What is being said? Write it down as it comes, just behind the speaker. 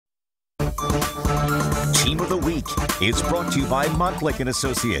Team of the Week is brought to you by Montlick &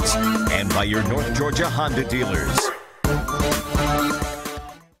 Associates and by your North Georgia Honda dealers.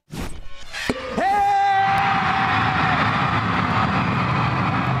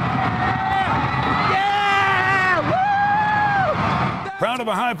 Proud of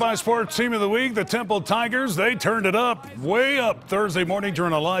a High-Five Sports Team of the Week, the Temple Tigers. They turned it up, way up Thursday morning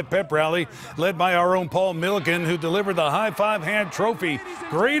during a live pep rally led by our own Paul Milliken, who delivered the High-Five Hand Trophy.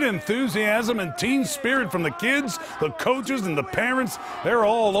 Great enthusiasm and team spirit from the kids, the coaches, and the parents. They're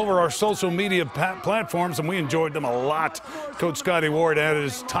all over our social media platforms, and we enjoyed them a lot. Coach Scotty Ward had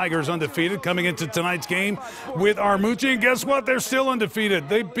his Tigers undefeated coming into tonight's game with Armucci. And guess what? They're still undefeated.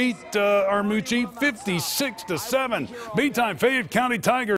 They beat Armucci 56-7. Big time Fayette County Tigers.